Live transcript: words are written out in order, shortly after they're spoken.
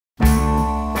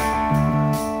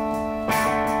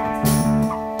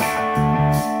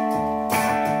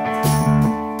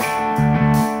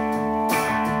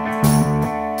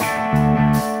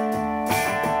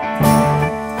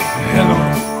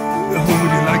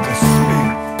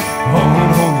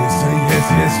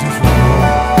distance will go.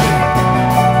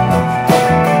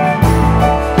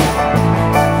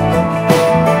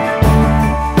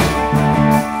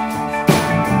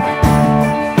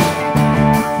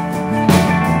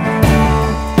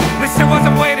 There was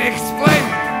a way to explain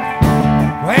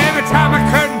where every time a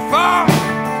curtain falls,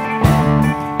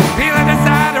 feeling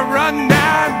desire to run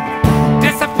down,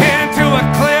 disappear into a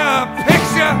clear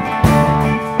picture,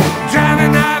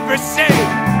 drowning ivory shade,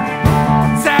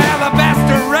 it's an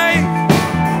alabaster rain,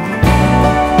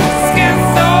 skin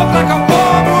soaked like a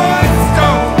warm wood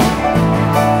stove,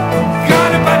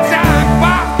 guarded by giant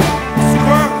box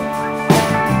squirrel.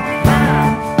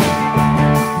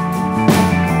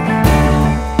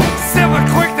 Silver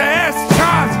quick to ask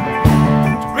charge,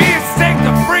 to reinstate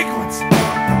the frequency.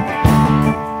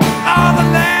 All the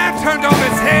land turned on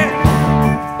its head,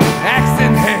 axe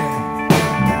in hand.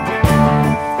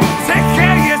 Take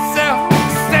care of yourself,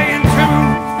 stay in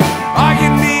tune. All you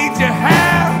need you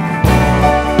have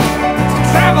to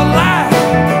travel light.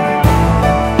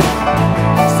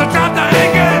 So drop the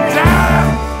anchor and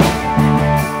dive.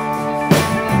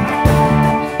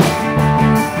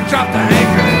 Drop the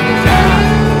anchor and dive.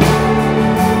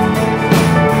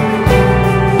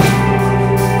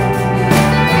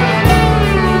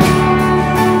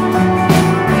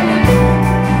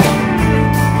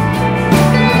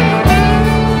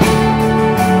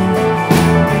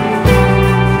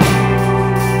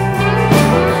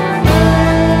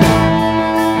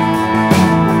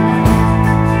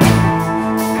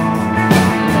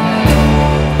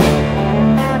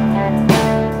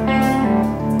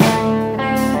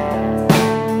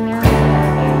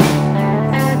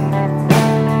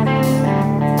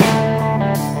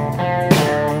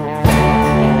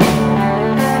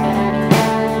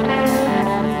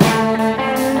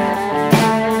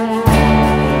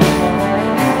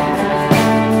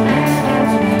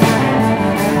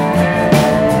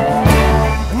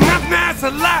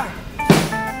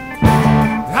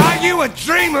 Are you a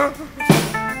dreamer?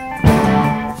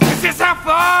 Is this how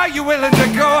far you willing to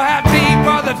go?